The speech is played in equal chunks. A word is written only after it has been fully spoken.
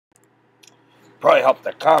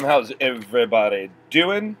Parlayhelp.com. How's everybody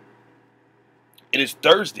doing? It is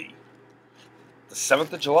Thursday, the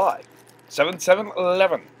 7th of July,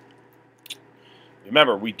 7/7/11.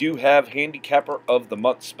 Remember, we do have Handicapper of the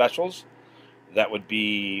Month specials. That would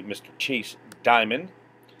be Mr. Chase Diamond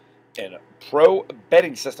and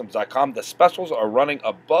ProBettingSystems.com. The specials are running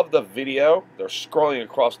above the video. They're scrolling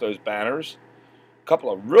across those banners. A couple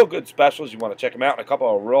of real good specials. You want to check them out. And a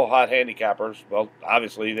couple of real hot handicappers. Well,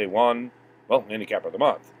 obviously, they won, Handicapper of the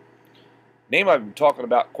Month. Name I've been talking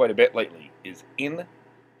about quite a bit lately is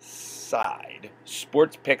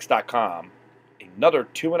InsideSportsPicks.com. Another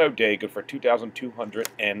 2-0 day, good for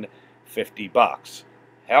 $2,250.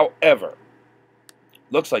 However,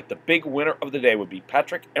 looks like the big winner of the day would be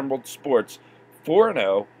Patrick Emerald Sports,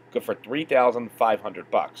 4-0, good for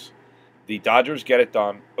 $3,500. The Dodgers get it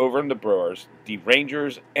done over in the Brewers, the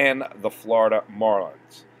Rangers, and the Florida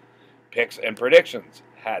Marlins. Picks and predictions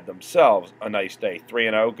had themselves a nice day.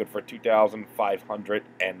 3-0, good for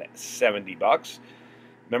 $2,570.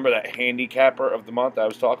 Remember that handicapper of the month I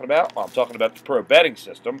was talking about? Well, I'm talking about the pro betting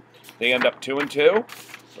system. They end up 2-2,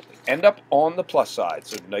 but they end up on the plus side.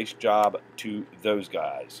 So nice job to those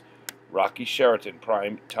guys. Rocky Sheraton,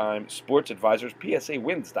 Prime Time Sports Advisors,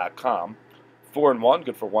 PSAWins.com. 4-1,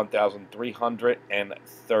 good for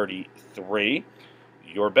 $1,333.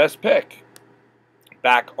 Your best pick.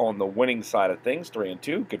 Back on the winning side of things,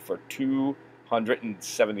 3-2, good for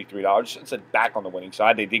 $273. I said back on the winning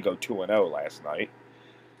side. They did go 2-0 last night.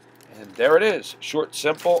 And there it is. Short,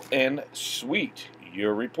 simple, and sweet.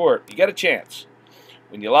 Your report. You get a chance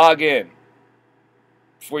when you log in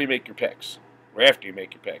before you make your picks or after you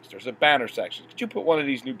make your picks. There's a banner section. Could you put one of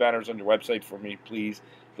these new banners on your website for me, please?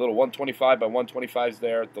 The little 125 by 125 is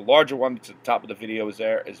there. The larger one that's at the top of the video is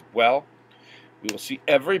there as well. We will see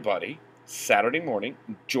everybody Saturday morning.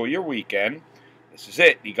 Enjoy your weekend. This is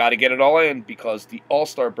it. You got to get it all in because the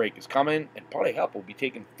All-Star break is coming, and Parlayhelp will be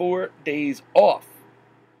taking 4 days off.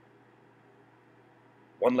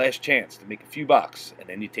 One last chance to make a few bucks, and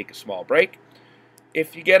then you take a small break.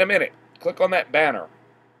 If you get a minute, click on that banner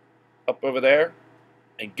up over there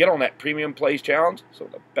and get on that Premium Plays Challenge. So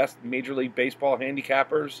the best Major League Baseball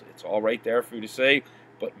handicappers, it's all right there for you to see.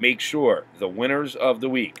 But make sure the winners of the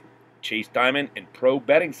week, Chase Diamond and Pro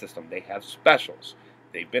Betting System, they have specials.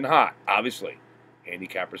 They've been hot, obviously.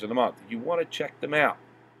 Handicappers of the month. You want to check them out.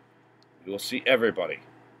 We will see everybody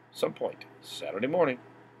some point Saturday morning.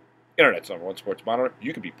 Internet's #1 sports monitor.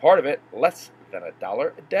 You can be part of it. Less than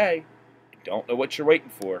 $1 a day. You don't know what you're waiting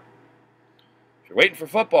for. If you're waiting for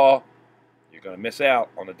football, you're going to miss out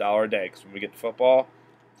on $1 a day. Because when we get to football,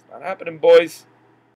 it's not happening, boys.